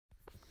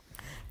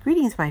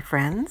Greetings, my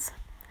friends.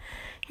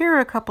 Here are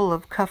a couple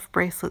of cuff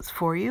bracelets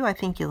for you I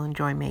think you'll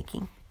enjoy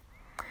making.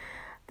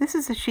 This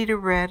is a sheet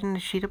of red and a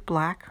sheet of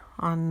black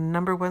on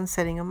 #1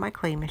 setting of my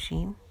clay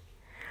machine.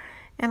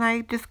 And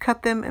I just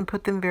cut them and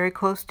put them very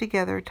close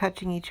together,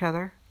 touching each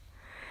other.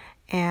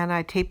 And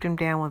I taped them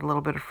down with a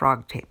little bit of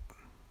frog tape.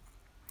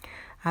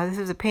 This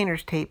is a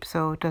painter's tape,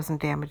 so it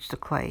doesn't damage the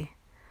clay.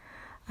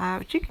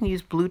 But you can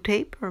use blue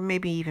tape or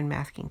maybe even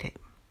masking tape.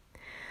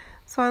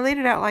 So I laid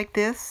it out like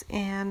this,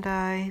 and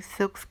I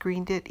silk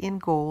screened it in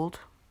gold.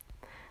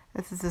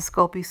 This is a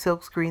Sculpey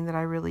silk screen that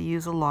I really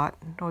use a lot.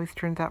 It always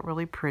turns out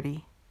really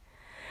pretty.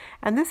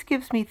 And this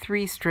gives me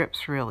 3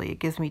 strips, really. It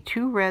gives me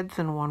 2 reds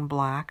and 1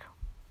 black.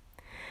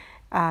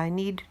 I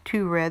need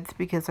 2 reds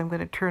because I'm going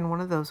to turn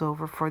one of those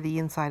over for the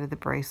inside of the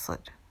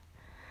bracelet.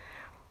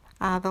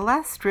 The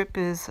last strip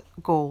is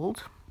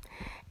gold,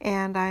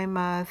 and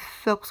I'm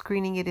silk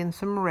screening it in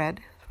some red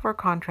for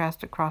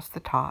contrast across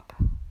the top.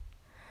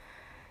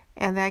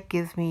 And that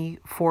gives me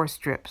 4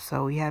 strips.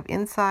 So we have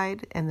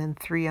inside and then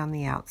 3 on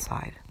the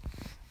outside.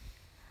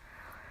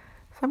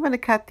 So I'm going to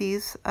cut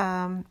these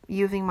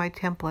using my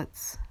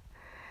templates.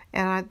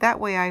 And that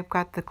way I've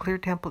got the clear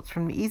templates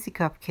from the Easy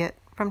Cuff kit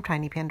from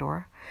Tiny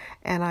Pandora.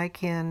 And I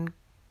can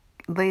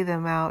lay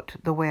them out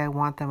the way I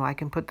want them. I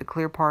can put the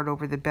clear part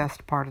over the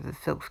best part of the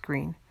silk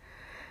screen,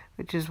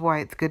 which is why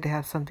it's good to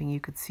have something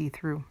you could see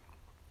through.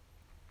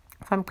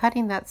 So I'm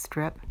cutting that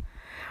strip.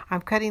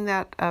 I'm cutting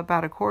that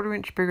about 1/4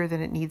 inch bigger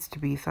than it needs to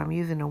be, so I'm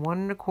using a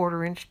 1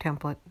 1/4 inch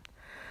template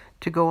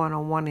to go on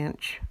a 1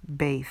 inch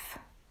base.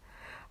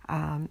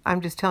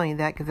 I'm just telling you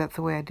that because that's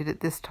the way I did it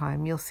this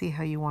time. You'll see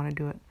how you want to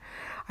do it.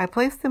 I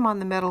placed them on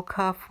the metal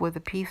cuff with a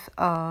piece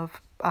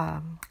of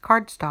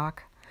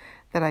cardstock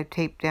that I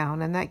taped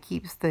down, and that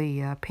keeps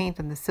the paint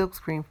and the silk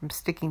screen from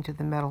sticking to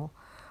the metal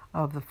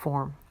of the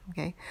form.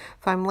 Okay,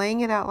 so I'm laying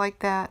it out like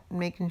that,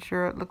 making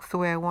sure it looks the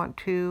way I want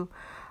to,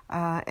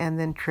 and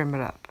then trim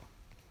it up.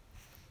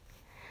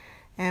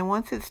 And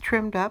once it's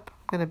trimmed up,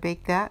 I'm going to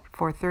bake that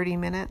for 30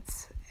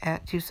 minutes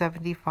at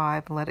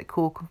 275 and let it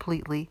cool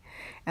completely.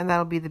 And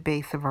that'll be the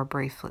base of our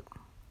bracelet.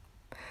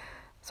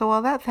 So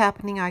while that's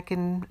happening, I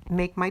can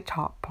make my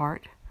top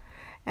part.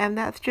 And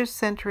that's just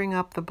centering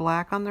up the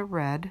black on the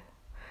red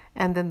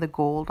and then the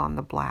gold on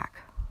the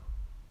black.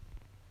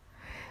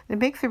 It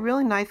makes a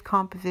really nice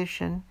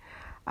composition.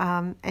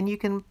 And you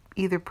can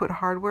either put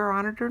hardware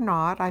on it or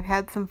not. I've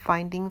had some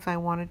findings I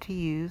wanted to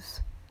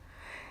use,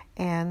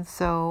 and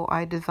so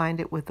I designed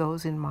it with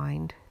those in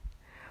mind.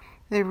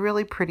 They're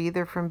really pretty.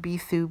 They're from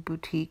Bisou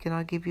Boutique, and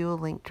I'll give you a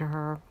link to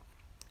her.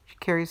 She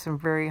carries some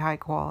very high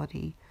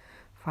quality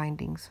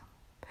findings.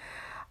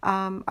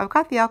 I've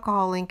got the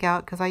alcohol link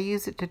out because I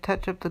use it to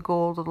touch up the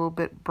gold a little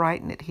bit,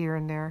 brighten it here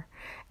and there.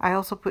 I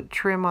also put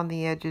trim on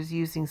the edges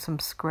using some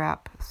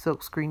scrap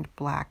silk screened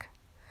black.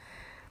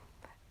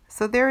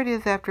 So there it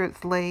is after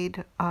it's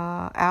laid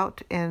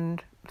out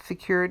and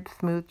secured,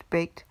 smoothed,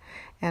 baked,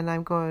 and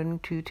I'm going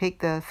to take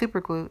the super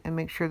glue and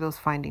make sure those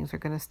findings are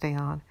going to stay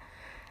on.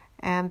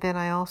 And then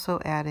I also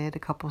added a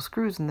couple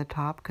screws in the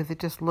top because it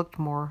just looked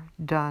more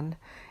done,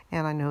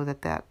 and I know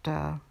that that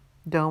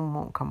dome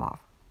won't come off.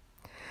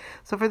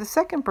 So for the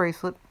second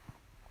bracelet,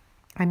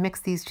 I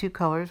mixed these 2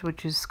 colors,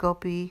 which is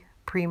Sculpey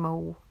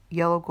Primo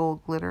Yellow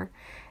Gold Glitter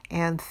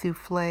and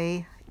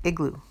Souffle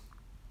Igloo.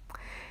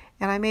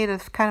 And I made a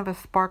kind of a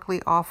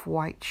sparkly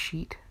off-white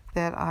sheet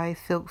that I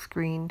silk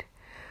screened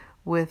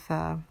with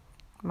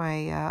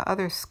my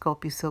other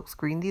Sculpey silk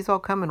screen. These all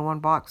come in one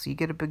box, so you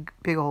get a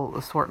big old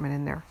assortment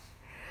in there.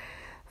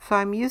 So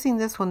I'm using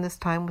this one this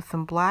time with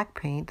some black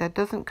paint. That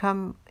doesn't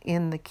come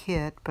in the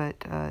kit, but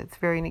it's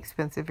very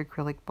inexpensive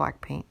acrylic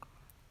black paint.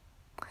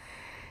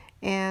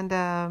 And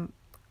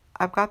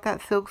I've got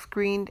that silk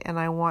screened, and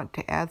I want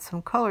to add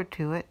some color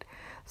to it.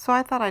 So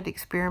I thought I'd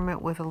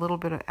experiment with a little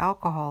bit of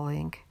alcohol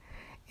ink.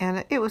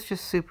 And it was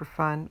just super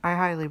fun. I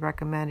highly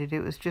recommend it.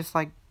 It was just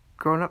like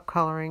grown-up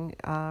coloring.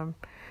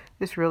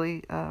 Just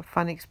really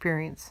fun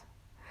experience.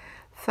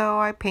 So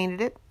I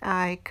painted it.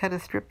 I cut a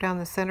strip down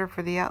the center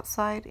for the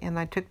outside, and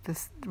I took the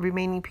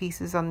remaining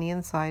pieces on the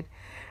inside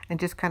and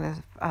just kind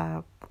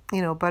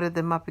of, butted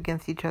them up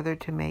against each other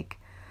to make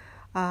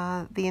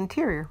the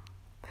interior.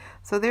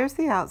 So there's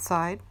the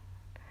outside.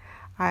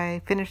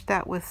 I finished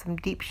that with some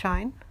deep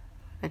shine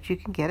that you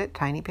can get at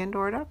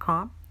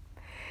tinypandora.com.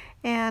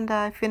 And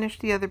I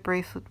finished the other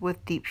bracelet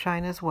with deep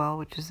shine as well,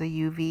 which is a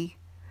UV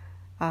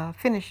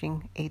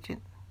finishing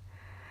agent.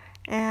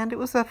 And it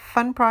was a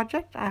fun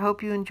project. I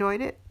hope you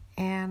enjoyed it,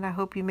 and I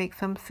hope you make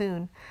some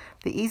soon.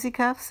 The Easy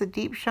Cuffs, the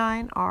deep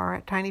shine, are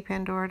at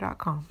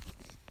tinypandora.com.